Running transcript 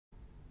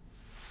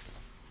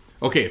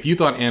Okay, if you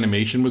thought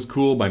animation was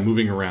cool by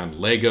moving around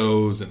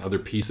Legos and other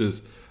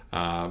pieces,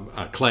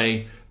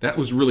 clay, that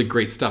was really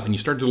great stuff. And you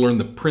started to learn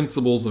the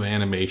principles of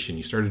animation.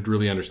 You started to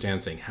really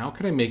understand saying, how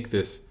can I make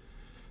this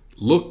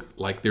look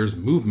like there's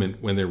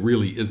movement when there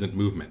really isn't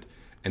movement?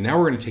 And now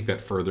we're going to take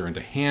that further into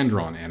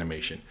hand-drawn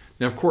animation.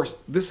 Now, of course,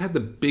 this had the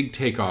big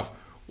takeoff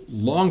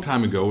long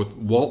time ago with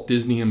Walt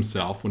Disney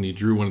himself when he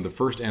drew one of the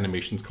first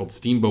animations called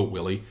Steamboat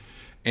Willie.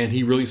 And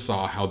he really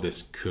saw how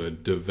this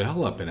could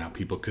develop and how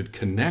people could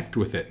connect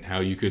with it and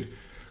how you could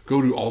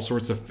go to all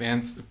sorts of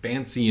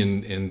fancy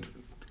and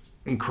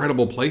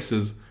incredible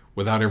places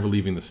without ever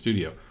leaving the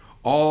studio.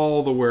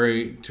 All the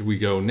way to we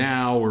go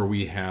now where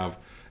we have,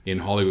 in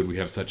Hollywood, we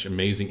have such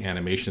amazing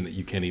animation that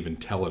you can't even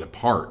tell it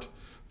apart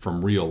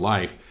from real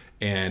life.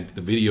 And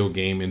the video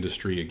game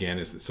industry, again,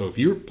 is so if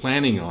you're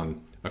planning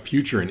on a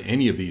future in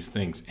any of these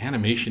things,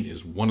 animation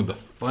is one of the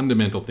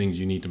fundamental things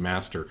you need to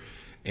master.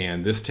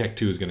 And this Tech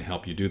 2 is going to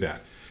help you do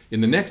that.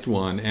 In the next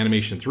one,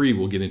 Animation 3,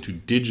 we'll get into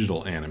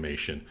digital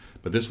animation.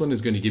 But this one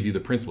is going to give you the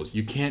principles.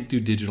 You can't do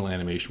digital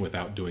animation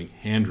without doing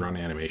hand-drawn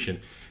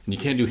animation. And you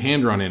can't do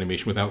hand-drawn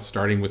animation without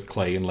starting with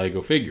clay and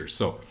Lego figures.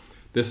 So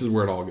this is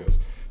where it all goes.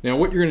 Now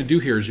what you're going to do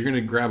here is you're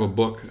going to grab a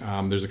book.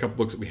 There's a couple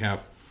books that we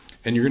have.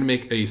 And you're going to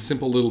make a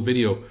simple little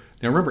video.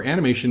 Now remember,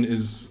 animation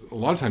is, a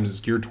lot of times, it's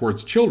geared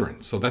towards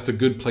children. So that's a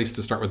good place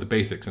to start with the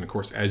basics. And of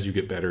course, as you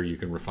get better, you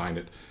can refine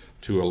it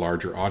to a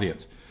larger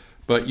audience.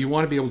 But you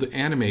want to be able to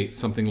animate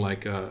something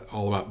like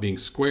all about being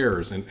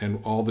squares and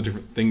all the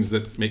different things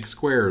that make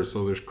squares.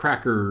 So there's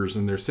crackers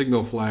and there's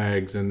signal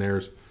flags and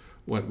there's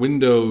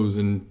windows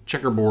and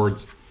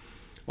checkerboards,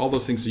 all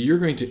those things. So you're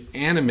going to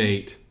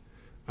animate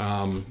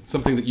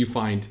something that you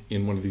find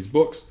in one of these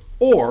books,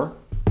 or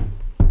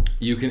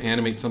you can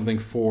animate something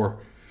for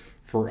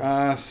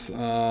us.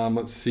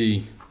 Let's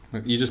see.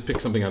 You just pick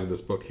something out of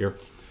this book here.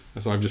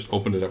 So I've just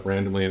opened it up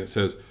randomly and it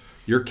says,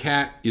 your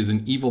cat is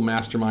an evil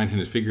mastermind and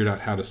has figured out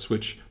how to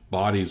switch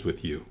bodies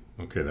with you.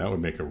 Okay, that would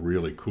make a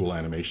really cool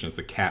animation as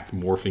the cat's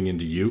morphing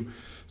into you.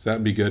 So that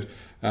would be good.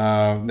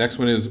 Next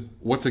one is,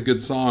 what's a good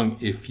song?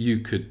 If you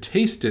could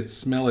taste it,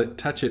 smell it,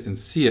 touch it, and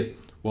see it,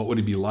 what would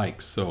it be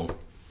like? So,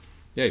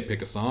 yeah, you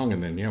pick a song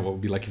and then, yeah, what would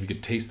it be like if you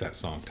could taste that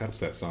song, touch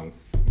that song,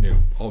 you know,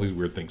 all these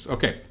weird things.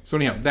 Okay, so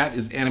anyhow, that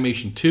is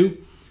Animation 2.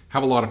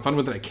 Have a lot of fun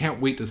with it. I can't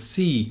wait to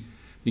see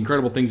the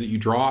incredible things that you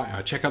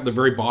draw. Check out the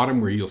very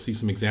bottom where you'll see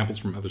some examples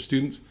from other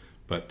students.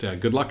 But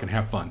good luck and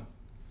have fun.